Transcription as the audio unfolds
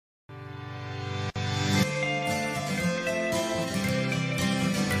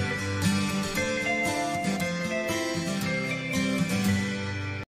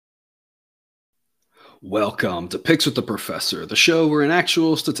Welcome to Picks with the Professor, the show where an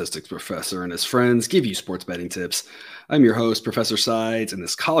actual statistics professor and his friends give you sports betting tips. I'm your host, Professor Sides, and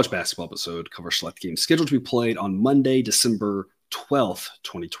this college basketball episode covers select games scheduled to be played on Monday, December 12th,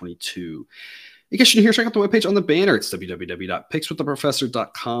 2022. In case you're here, check out the webpage on the banner. It's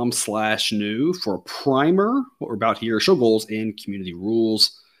www.pickswiththeprofessor.com/new for a primer, what we're about here, show goals and community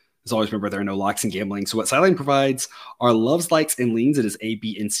rules. As always, remember, there are no locks in gambling. So what Sideline provides are loves, likes, and leans. It is A,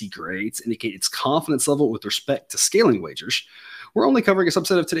 B, and C grades, indicate its confidence level with respect to scaling wagers. We're only covering a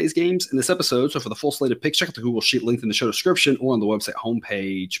subset of today's games in this episode. So for the full slate of picks, check out the Google Sheet linked in the show description or on the website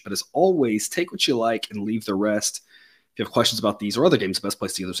homepage. But as always, take what you like and leave the rest. If you have questions about these or other games, the best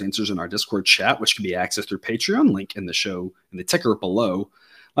place to get those answers in our Discord chat, which can be accessed through Patreon, link in the show and the ticker below.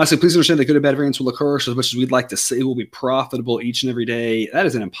 Lastly, please understand that good and bad variance will occur. So as much as we'd like to say we'll be profitable each and every day, that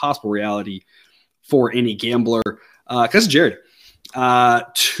is an impossible reality for any gambler. Cousin Jared,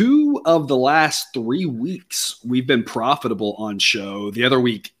 2 of the last 3 weeks we've been profitable on show. The other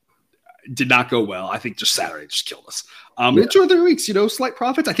week did not go well. I think just Saturday just killed us. Yeah. 2 other weeks, slight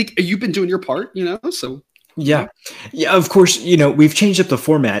profits. I think you've been doing your part, so. Yeah, of course, we've changed up the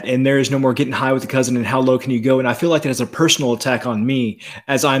format and there is no more getting high with the cousin and how low can you go. And I feel like that is a personal attack on me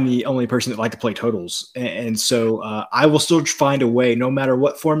as I'm the only person that like to play totals. And so I will still find a way, no matter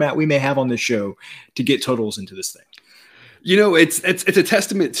what format we may have on this show, to get totals into this thing. It's a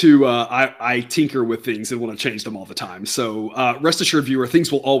testament to I tinker with things and want to change them all the time. So rest assured, viewer,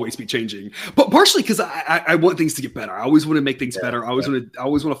 things will always be changing. But partially because I want things to get better. I always want to make things better. I always want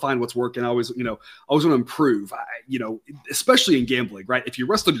to find what's working. I always want to improve. Especially in gambling, right? If you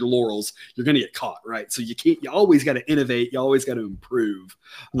rest on your laurels, you're going to get caught, right? So you always got to innovate. You always got to improve.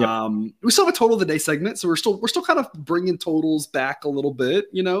 Yep. We still have a total of the day segment, so we're still kind of bringing totals back a little bit.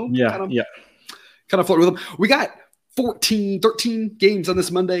 Kind of float with them. We got 13 games on this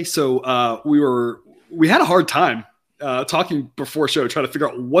Monday. So we had a hard time talking before show, trying to figure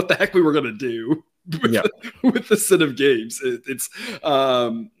out what the heck we were going to do with the set of games.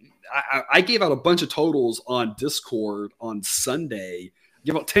 I gave out a bunch of totals on Discord on Sunday. I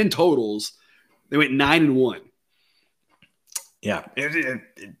gave out 10 totals. They went 9-1. Yeah.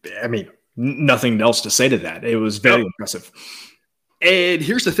 I mean, nothing else to say to that. It was very impressive. And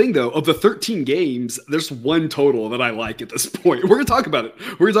here's the thing, though. Of the 13 games, there's one total that I like at this point. We're going to talk about it.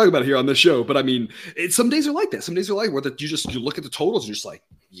 We're going to talk about it here on this show. But, I mean, some days are like that. Some days are like where you look at the totals and you're just like,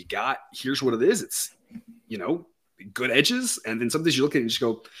 here's what it is. It's, good edges. And then some days you look at it and you just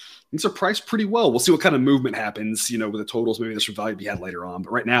go, these are priced pretty well. We'll see what kind of movement happens, with the totals. Maybe there's some value to be had later on.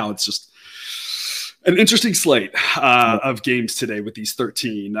 But right now, it's just an interesting slate of games today with these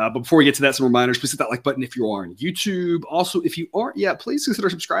 13. But before we get to that, some reminders. Please hit that like button if you are on YouTube. Also, if you aren't yet, please consider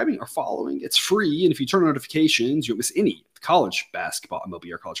subscribing or following. It's free. And if you turn on notifications, you won't miss any college basketball,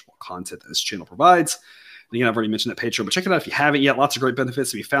 MLB, or college football content that this channel provides. And again, I've already mentioned that Patreon, but check it out if you haven't yet. Lots of great benefits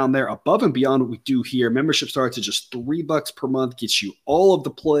to be found there above and beyond what we do here. Membership starts at just $3 per month, gets you all of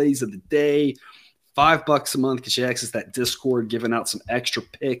the plays of the day. $5 a month gets you access to that Discord, giving out some extra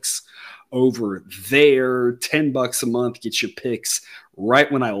picks over there. $10 a month gets your picks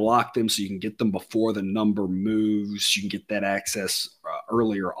right when I lock them, so you can get them before the number moves. You can get that access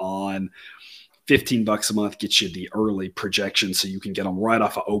earlier on. $15 a month gets you the early projection, so you can get them right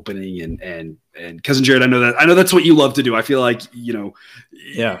off of opening. And cousin Jared, I know that's what you love to do. I feel like you're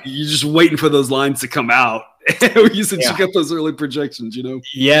just waiting for those lines to come out. You said you got those early projections,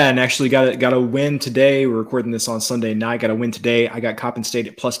 Yeah, and actually got a win today. We're recording this on Sunday night. Got a win today. I got Coppin State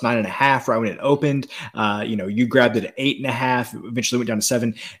at plus 9.5 right when it opened. You grabbed it at 8.5. Eventually went down to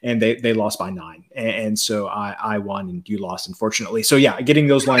 7, and they lost by 9. And so I won and you lost, unfortunately. So yeah, getting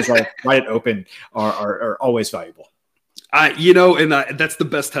those lines right at open are always valuable. That's the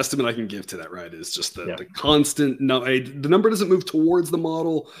best testament I can give to that, right? Is just the constant. The number doesn't move towards the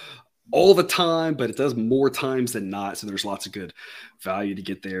model all the time, but it does more times than not. So there's lots of good value to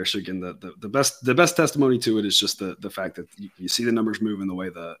get there. So again, the best testimony to it is just the fact that you see the numbers moving the way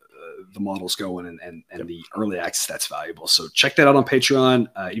the model's going and the early access that's valuable. So check that out on Patreon.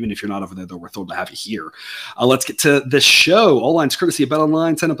 Even if you're not over there, though, we're thrilled to have you here. Let's get to the show. All lines courtesy of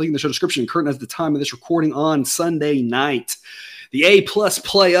BetOnline. Sign up link in the show description. Current at the time of this recording on Sunday night. The A+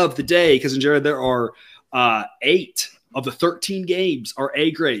 play of the day, because in Jared, there are 8 of the 13 games are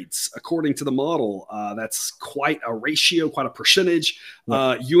A grades, according to the model. That's quite a ratio, quite a percentage.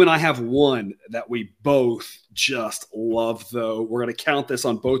 You and I have one that we both just love, though. We're going to count this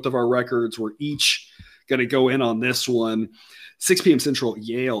on both of our records. We're each going to go in on this one. 6 p.m. Central,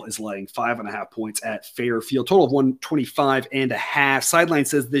 Yale is laying 5.5 points at Fairfield. Total of 125.5. Sideline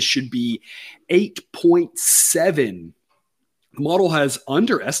says this should be 8.7 The model has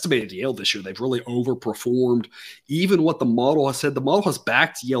underestimated Yale this year. They've really overperformed even what the model has said. The model has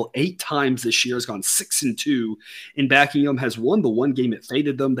backed Yale 8 times this year, has gone 6-2 in backing them, has won the one game it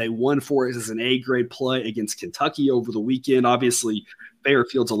faded them. They won for it as an A-grade play against Kentucky over the weekend. Obviously,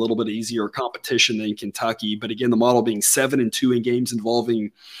 Fairfield's a little bit easier competition than Kentucky. But again, the model being 7-2 in games involving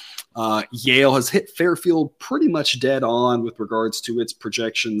Yale has hit Fairfield pretty much dead on with regards to its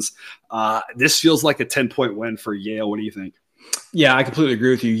projections. This feels like a 10-point win for Yale. What do you think? Yeah, I completely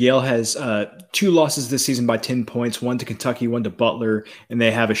agree with you. Yale has 2 losses this season by 10 points, one to Kentucky, one to Butler, and they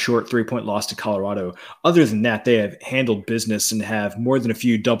have a short 3-point loss to Colorado. Other than that, they have handled business and have more than a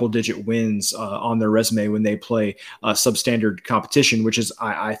few double-digit wins on their resume when they play substandard competition, which is,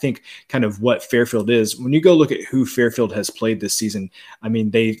 I think, kind of what Fairfield is. When you go look at who Fairfield has played this season, I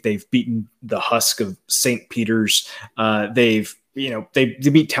mean, they've beaten the Husk of St. Peter's. They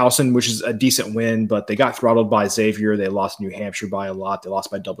beat Towson, which is a decent win, but they got throttled by Xavier. They lost New Hampshire by a lot. They lost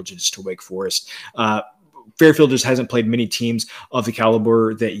by double digits to Wake Forest. Fairfield just hasn't played many teams of the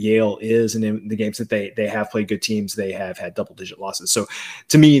caliber that Yale is, and in the games that they have played good teams, they have had double-digit losses. So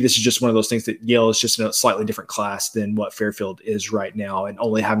to me, this is just one of those things that Yale is just in a slightly different class than what Fairfield is right now, and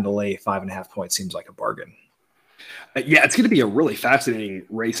only having to lay 5.5 points seems like a bargain. Yeah, it's going to be a really fascinating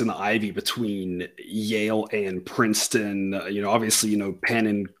race in the Ivy between Yale and Princeton. Obviously, Penn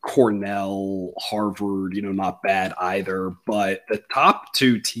and Cornell, Harvard, not bad either. But the top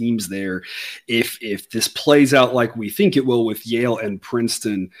 2 teams there, if this plays out like we think it will with Yale and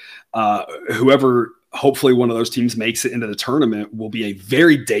Princeton, whoever hopefully one of those teams makes it into the tournament will be a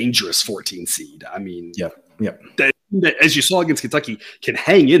very dangerous 14 seed. I mean, that, as you saw against Kentucky, can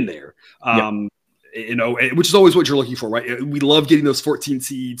hang in there. Which is always what you're looking for, right? We love getting those 14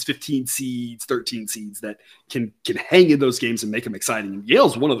 seeds, 15 seeds, 13 seeds that can hang in those games and make them exciting. And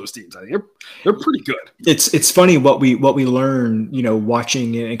Yale's one of those teams. I think they're pretty good. It's funny what we learn,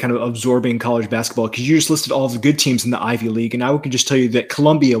 watching and kind of absorbing college basketball, because you just listed all the good teams in the Ivy League, and I can just tell you that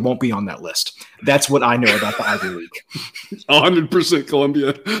Columbia won't be on that list. That's what I know about the Ivy League. 100%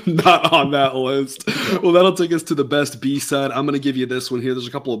 Columbia not on that list. Well, that'll take us to the best B side. I'm going to give you this one here. There's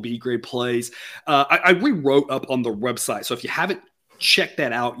a couple of B grade plays. I rewrote up on the website. So if you haven't checked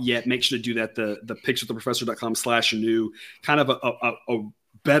that out yet, make sure to do that. The pickswiththeprofessor.com/new, kind of a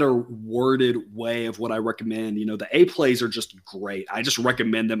better worded way of what I recommend. The A plays are just great. I just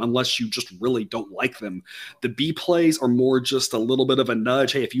recommend them unless you just really don't like them. The B plays are more just a little bit of a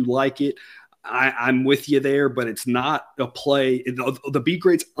nudge. Hey, if you like it, I'm with you there, but it's not a play. The B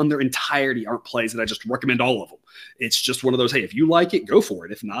grades on their entirety aren't plays that I just recommend all of them. It's just one of those, hey, if you like it, go for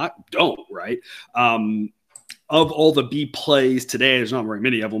it. If not, don't, right? Of all the B plays today, there's not very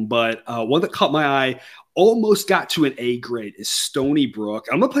many of them, but one that caught my eye, almost got to an A grade, is Stony Brook.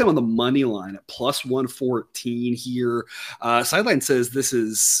 I'm going to play them on the money line at +114 here. Sideline says this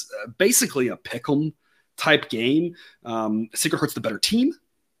is basically a pick'em type game. Sacred Heart's the better team,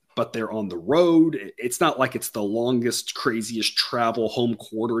 but they're on the road. It's not like it's the longest, craziest travel home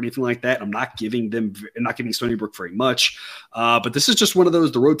court or anything like that. I'm not giving Stony Brook very much. But this is just one of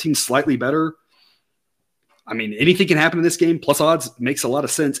those, the road team's slightly better. I mean, anything can happen in this game. Plus odds makes a lot of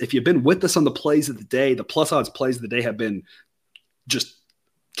sense. If you've been with us on the plays of the day, the plus odds plays of the day have been just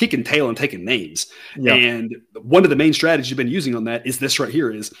kicking tail and taking names. Yeah. And one of the main strategies you've been using on that is this right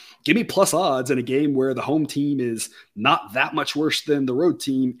here, is give me plus odds in a game where the home team is not that much worse than the road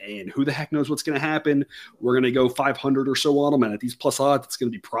team. And who the heck knows what's going to happen? We're going to go 500 or so on them. And at these plus odds, it's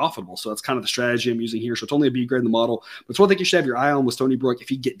going to be profitable. So that's kind of the strategy I'm using here. So it's only a B grade in the model, but it's one thing you should have your eye on with Stony Brook. If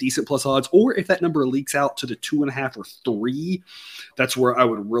you get decent plus odds, or if that number leaks out to the 2.5 or 3, that's where I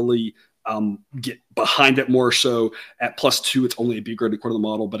would really get behind it more. So at +2, it's only a B grade according to the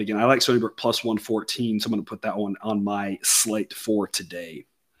model. But again, I like Stony Brook +114, so I'm going to put that one on my slate for today.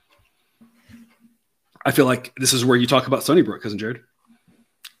 I feel like this is where you talk about Stony Brook, cousin Jared.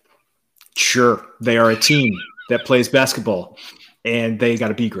 Sure, they are a team that plays basketball, and they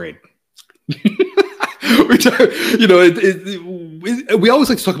got a B grade. We always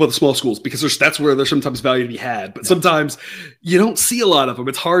like to talk about the small schools because that's where there's sometimes value to be had, but sometimes you don't see a lot of them.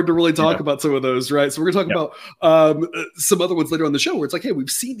 It's hard to really talk about some of those, right? So we're going to talk about some other ones later on the show where it's like, hey, we've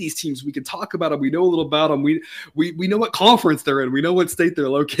seen these teams. We can talk about them. We know a little about them. We know what conference they're in. We know what state they're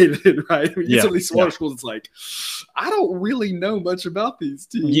located in, right? I mean, some of these smaller schools, it's like, I don't really know much about these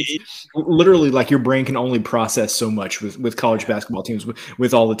teams. Literally, like your brain can only process so much with college basketball teams,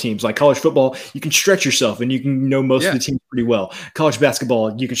 with all the teams. Like college football, you can stretch yourself and you can know most of Yeah. the teams pretty well. College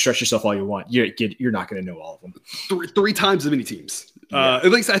basketball, you can stretch yourself all you want. You're not going to know all of them. Three times as many teams. Like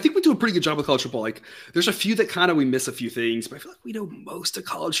I said, I think we do a pretty good job with college football. Like, there's a few that kind of we miss a few things, but I feel like we know most of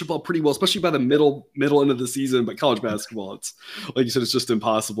college football pretty well, especially by the middle end of the season. But college basketball, it's like you said, it's just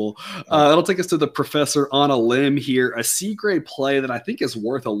impossible. That'll take us to the professor on a limb here. A C grade play that I think is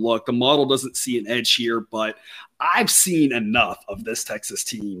worth a look. The model doesn't see an edge here, but I've seen enough of this Texas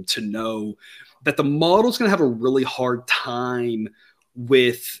team to know that the model's going to have a really hard time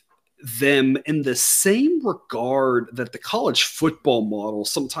with them in the same regard that the college football model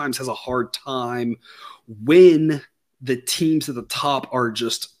sometimes has a hard time when the teams at the top are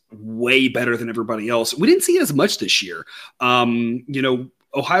just way better than everybody else. We didn't see it as much this year.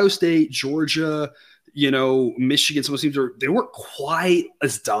 Ohio State, Georgia, Michigan, some of those teams they weren't quite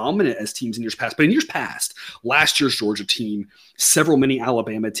as dominant as teams in years past. But in years past, last year's Georgia team, several many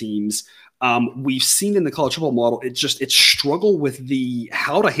Alabama teams, we've seen in the college football model, it struggle with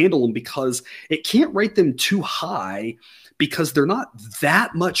how to handle them because it can't rate them too high because they're not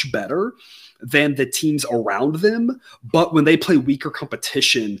that much better than the teams around them. But when they play weaker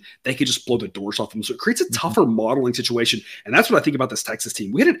competition, they can just blow the doors off them. So it creates a tougher modeling situation. And that's what I think about this Texas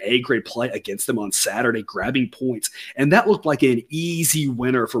team. We had an A-grade play against them on Saturday, grabbing points. And that looked like an easy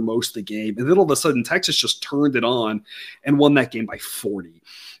winner for most of the game. And then all of a sudden, Texas just turned it on and won that game by 40.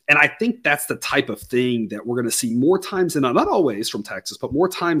 And I think that's the type of thing that we're going to see more times than not always from Texas, but more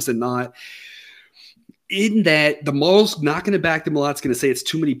times than not, in that the model's not going to back them a lot. It's going to say it's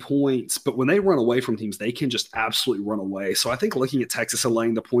too many points, but when they run away from teams, they can just absolutely run away. So I think looking at Texas and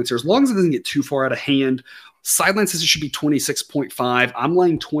laying the points there, as long as it doesn't get too far out of hand, sideline says it should be 26.5. I'm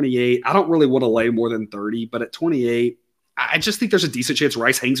laying 28. I don't really want to lay more than 30, but at 28, I just think there's a decent chance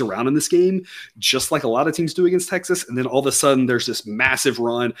Rice hangs around in this game, just like a lot of teams do against Texas. And then all of a sudden, there's this massive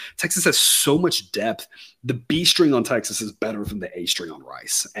run. Texas has so much depth. The B string on Texas is better than the A string on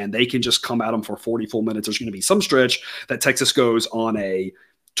Rice. And they can just come at them for 40 full minutes. There's going to be some stretch that Texas goes on a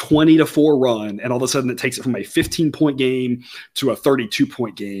 20-4 run, and all of a sudden it takes it from a 15-point game to a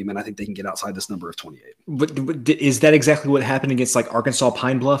 32-point game. And I think they can get outside this number of 28. But is that exactly what happened against like Arkansas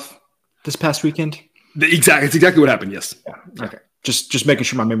Pine Bluff this past weekend? It's exactly what happened. Yes. Yeah. Okay. Just making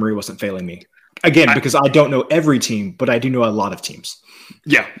sure my memory wasn't failing me. Again, because I don't know every team, but I do know a lot of teams.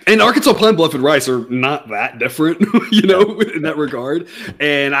 Yeah. And Arkansas, Pine Bluff, and Rice are not that different, in that regard.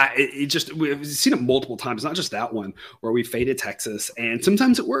 And we've seen it multiple times, not just that one, where we faded Texas. And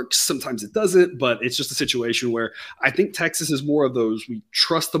sometimes it works, sometimes it doesn't, but it's just a situation where I think Texas is more of those, we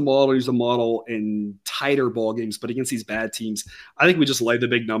trust the model, use the model in tighter ball games, but against these bad teams, I think we just lay the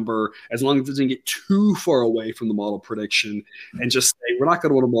big number as long as it doesn't get too far away from the model prediction and just say, we're not going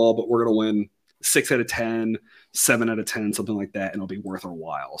to win them all, but we're going to win 6 out of 10, 7 out of 10, something like that, and it'll be worth our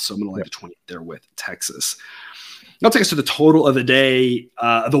while. So I'm going to lay the 20 there with Texas. That'll take us to the total of the day.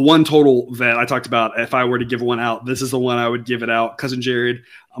 The one total that I talked about, if I were to give one out, this is the one I would give it out. Cousin Jared,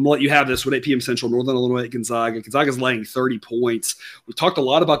 I'm going to let you have this with 8 p.m. Central, Northern Illinois at Gonzaga. Gonzaga's laying 30 points. We've talked a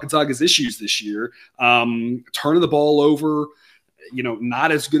lot about Gonzaga's issues this year. Turning the ball over,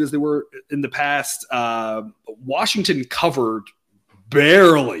 not as good as they were in the past. Washington covered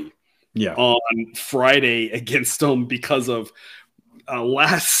barely on Friday against them because of a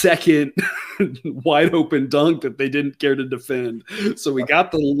last second wide open dunk that they didn't care to defend. So we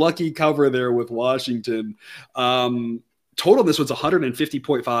got the lucky cover there with Washington. Total, this was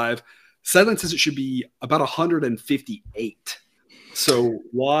 150.5. Sideline says it should be about 158. So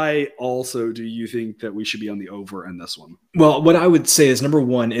why also do you think that we should be on the over in this one? Well, what I would say is number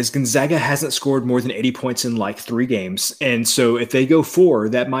one is Gonzaga hasn't scored more than 80 points in like 3 games. And so if they go 4,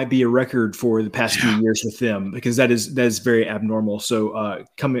 that might be a record for the past few years with them, because that is very abnormal. So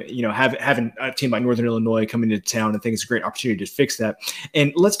having a team like Northern Illinois coming into town, I think it's a great opportunity to fix that.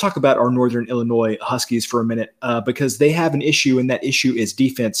 And let's talk about our Northern Illinois Huskies for a minute, because they have an issue, and that issue is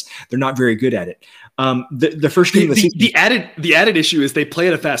defense. They're not very good at it. The first game of the season, the added issue is they play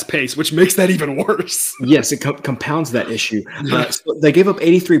at a fast pace, which makes that even worse. Yes, it compounds that issue. So they gave up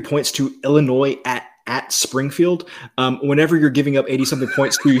 83 points to Illinois at Springfield. Whenever you're giving up 80-something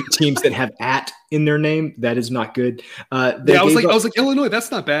points to teams that have "at" in their name, that is not good. I was like Illinois, that's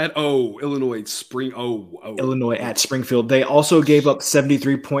not bad. Oh, Illinois Illinois at Springfield. They also gave up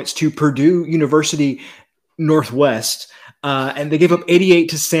 73 points to Purdue University Northwest. And they gave up 88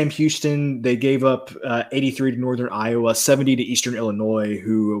 to Sam Houston. They gave up 83 to Northern Iowa, 70 to Eastern Illinois,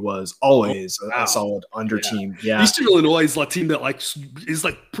 who was always a solid under team. Yeah, Eastern Illinois is a team that is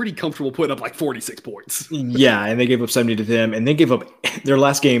pretty comfortable putting up 46 points. Yeah, and they gave up 70 to them, and they gave up their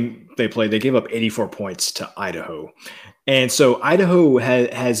last game. they played, they gave up 84 points to Idaho. And so Idaho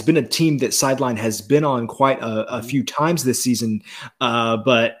has been a team that Sideline has been on quite a few times this season,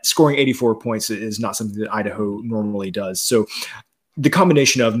 but scoring 84 points is not something that Idaho normally does. So the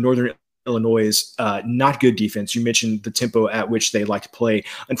combination of Northern Illinois' not good defense. You mentioned the tempo at which they like to play.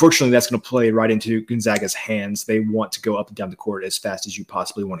 Unfortunately, that's going to play right into Gonzaga's hands. They want to go up and down the court as fast as you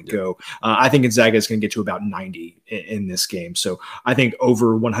possibly want to go. I think Gonzaga is going to get to about 90 in this game. So I think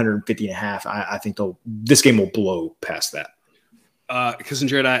over 150 and a half, I think this game will blow past that. Cousin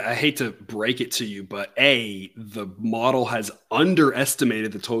Jared, I hate to break it to you, but the model has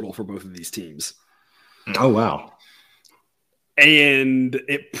underestimated the total for both of these teams. Oh, wow. And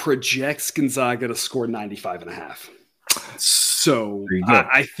it projects Gonzaga to score 95 and a half. So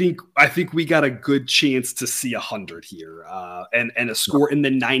I think we got a good chance to see 100 here. And a score in the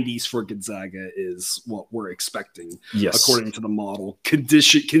 90s for Gonzaga is what we're expecting, according to the model.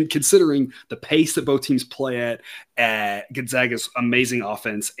 Considering the pace that both teams play at Gonzaga's amazing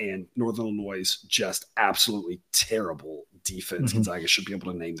offense and Northern Illinois' just absolutely terrible defense, Gonzaga should be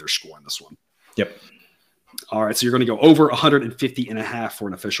able to name their score in this one. Yep. All right, so you're going to go over 150 and a half for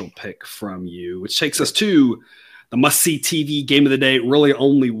an official pick from you, which takes us to the must-see TV game of the day. Really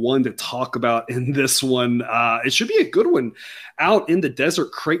only one to talk about in this one. It should be a good one. Out in the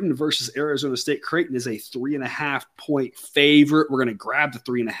desert, Creighton versus Arizona State. Creighton is a 3.5-point favorite. We're going to grab the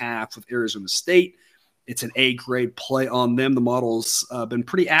 3.5 with Arizona State. It's an A-grade play on them. The model's been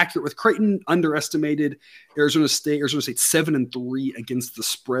pretty accurate with Creighton. Underestimated Arizona State. Arizona State 7-3 against the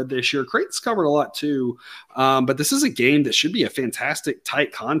spread this year. Creighton's covered a lot too. But this is a game that should be a fantastic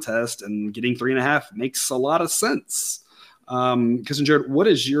tight contest, and getting 3.5 makes a lot of sense. Cousin Jared, what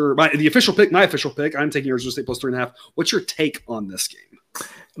is the official pick? My official pick. I'm taking Arizona State plus 3.5. What's your take on this game?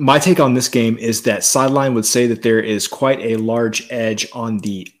 My take on this game is that Sideline would say that there is quite a large edge on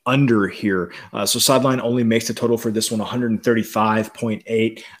the under here. So Sideline only makes the total for this one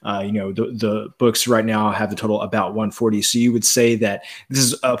 135.8. The books right now have the total about 140. So you would say that this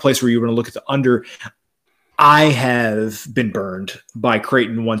is a place where you want to look at the under. I have been burned by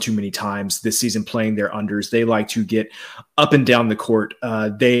Creighton one too many times this season playing their unders. They like to get up and down the court.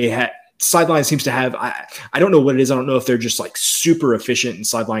 Sideline seems to have, I don't know what it is. I don't know if they're just like super efficient and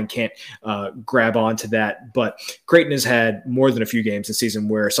Sideline can't grab onto that. But Creighton has had more than a few games this season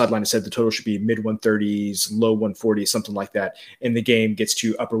where Sideline has said the total should be mid 130s, low 140s, something like that. And the game gets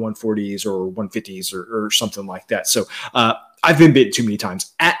to upper 140s or 150s or something like that. So I've been bit too many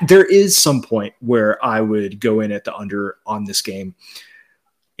times. There is some point where I would go in at the under on this game.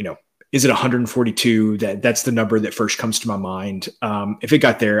 Is it 142? That's the number that first comes to my mind. If it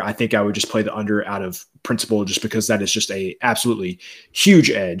got there, I think I would just play the under out of principle, just because that is just a absolutely huge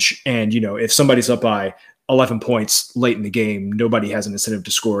edge. And, if somebody's up by 11 points late in the game, nobody has an incentive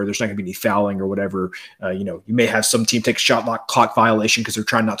to score. There's not going to be any fouling or whatever. You may have some team take a shot clock violation because they're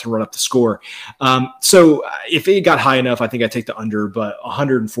trying not to run up the score. So if it got high enough, I think I'd take the under, but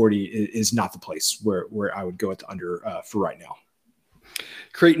 140 is not the place where I would go at the under for right now.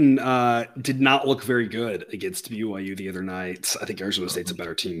 Creighton did not look very good against BYU the other night. I think Arizona State's a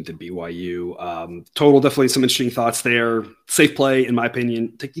better team than BYU. Total, definitely some interesting thoughts there. Safe play, in my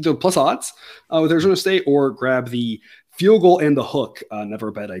opinion. Take either plus odds with Arizona State or grab the field goal and the hook. Never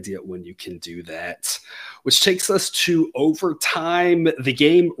a bad idea when you can do that. Which takes us to overtime, the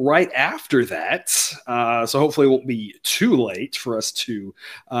game right after that. So hopefully it won't be too late for us to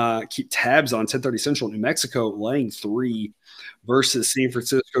keep tabs on 10:30 Central. New Mexico laying 3 versus San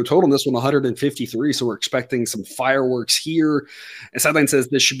Francisco. Total in this one 153. So we're expecting some fireworks here. And Sideline says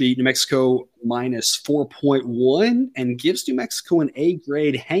this should be New Mexico minus 4.1 and gives New Mexico an A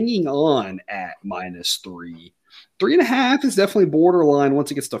grade, hanging on at minus 3. 3.5 is definitely borderline.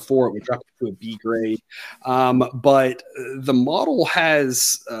 Once it gets to 4, it would drop to a B grade. But the model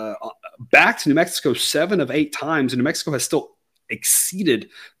has backed New Mexico 7 of 8 times, and New Mexico has still exceeded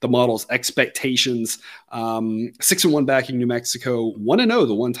the model's expectations. 6-1 backing New Mexico, 1-0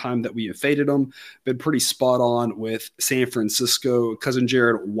 the one time that we have faded them. Been pretty spot on with San Francisco. Cousin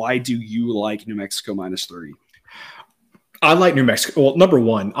Jared, why do you like New Mexico minus 3? I like New Mexico. Well, number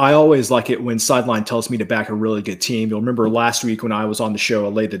one, I always like it when Sideline tells me to back a really good team. You'll remember last week when I was on the show, I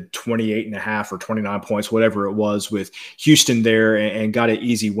laid the 28.5 or 29 points, whatever it was, with Houston there and got an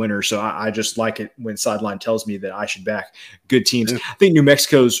easy winner. So I just like it when Sideline tells me that I should back good teams. Yeah. I think New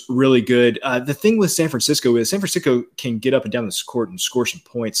Mexico's really good. The thing with San Francisco is San Francisco can get up and down this court and score some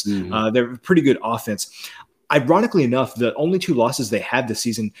points. Mm-hmm. They're a pretty good offense. ironically enough, the only 2 losses they had this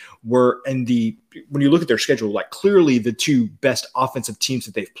season were when you look at their schedule, like clearly the 2 best offensive teams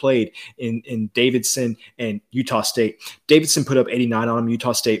that they've played in Davidson and Utah State. Davidson put up 89 on them.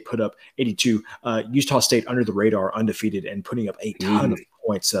 Utah State put up 82. Utah State under the radar, undefeated, and putting up a ton of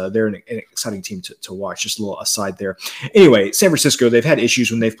points. They're an exciting team to watch. Just a little aside there. Anyway, San Francisco, they've had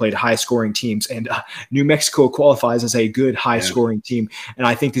issues when they've played high-scoring teams, and New Mexico qualifies as a good high-scoring team, and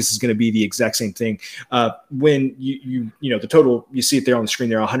I think this is going to be the exact same thing. When you know the total, you see it there on the screen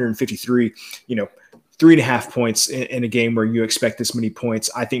there, 153, 3.5 points in a game where you expect this many points.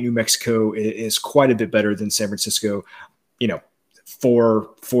 I think New Mexico is quite a bit better than San Francisco.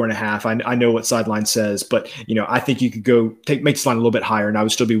 4.5. I know what Sideline says, but I think you could make this line a little bit higher, and I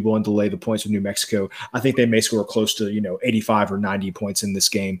would still be willing to lay the points with New Mexico. I think they may score close to 85 or 90 points in this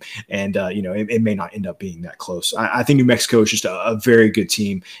game, and it may not end up being that close. I think New Mexico is just a very good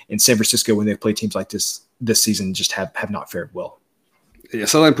team, and San Francisco, when they've played teams like this season, just have not fared well. Yeah,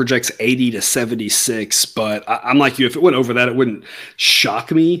 Sideline projects 80 to 76, but I'm like you. If it went over that, it wouldn't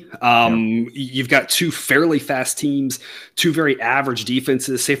shock me. You've got 2 fairly fast teams, 2 very average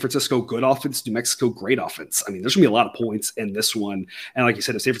defenses. San Francisco, good offense. New Mexico, great offense. I mean, there's going to be a lot of points in this one. And like you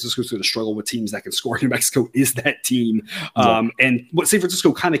said, if San Francisco's going to struggle with teams that can score, New Mexico is that team. And what San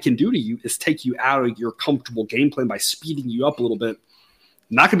Francisco kind of can do to you is take you out of your comfortable game plan by speeding you up a little bit.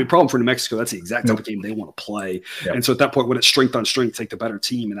 Not going to be a problem for New Mexico. That's the exact type of game they want to play. Yep. And so at that point, when it's strength on strength, take the better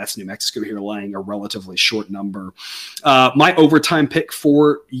team, and that's New Mexico here laying a relatively short number. My overtime pick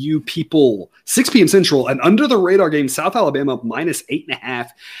for you people, 6 p.m. Central, an under-the-radar game, South Alabama minus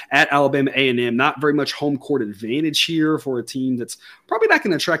 8.5 at Alabama A&M. Not very much home court advantage here for a team that's probably not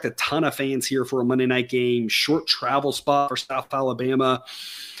going to attract a ton of fans here for a Monday night game. Short travel spot for South Alabama.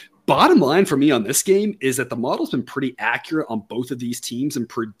 Bottom line for me on this game is that the model's been pretty accurate on both of these teams and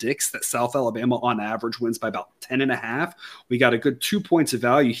predicts that South Alabama on average wins by about 10.5. We got a good 2 points of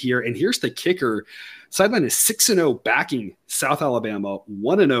value here. And here's the kicker. Sideline is 6-0 backing South Alabama,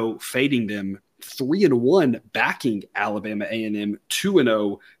 1-0 fading them, 3-1 backing Alabama A&M,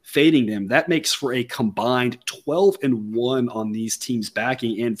 2-0 fading them. That makes for a combined 12-1 on these teams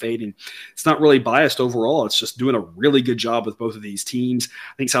backing and fading. It's not really biased overall. It's just doing a really good job with both of these teams.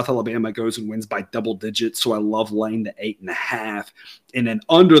 I think South Alabama goes and wins by double digits, so I love laying the 8.5 in an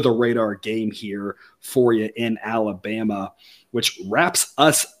under-the-radar game here for you in Alabama, which wraps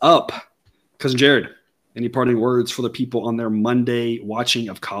us up. Cousin Jared, any parting words for the people on their Monday watching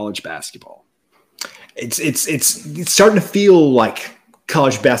of college basketball? It's starting to feel like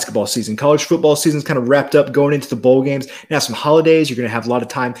college basketball season. College football season's kind of wrapped up, going into the bowl games. Now some holidays, you're going to have a lot of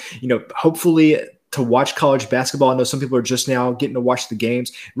time, hopefully to watch college basketball. I know some people are just now getting to watch the games.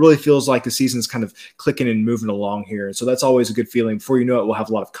 It really feels like the season's kind of clicking and moving along here. And so that's always a good feeling. Before you know it, we'll have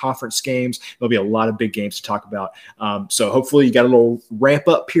a lot of conference games. There'll be a lot of big games to talk about. So hopefully you got a little ramp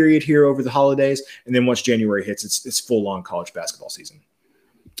up period here over the holidays. And then once January hits, it's full on college basketball season.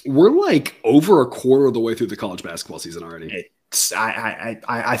 We're like over a quarter of the way through the college basketball season already.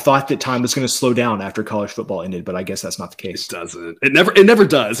 I thought that time was going to slow down after college football ended, but I guess that's not the case. It doesn't. It never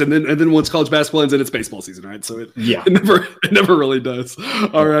does. And then once college basketball ends, it's baseball season, right? So it never really does.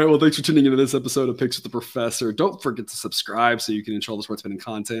 All right. Well, thanks for tuning into this episode of Picks with the Professor. Don't forget to subscribe so you can enjoy all the sports betting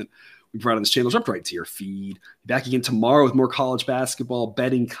content we provide on this channel. Jump right to your feed. Be back again tomorrow with more college basketball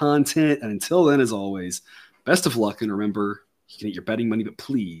betting content. And until then, as always, best of luck. And remember, you can eat your betting money, but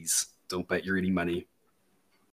please don't bet your eating money.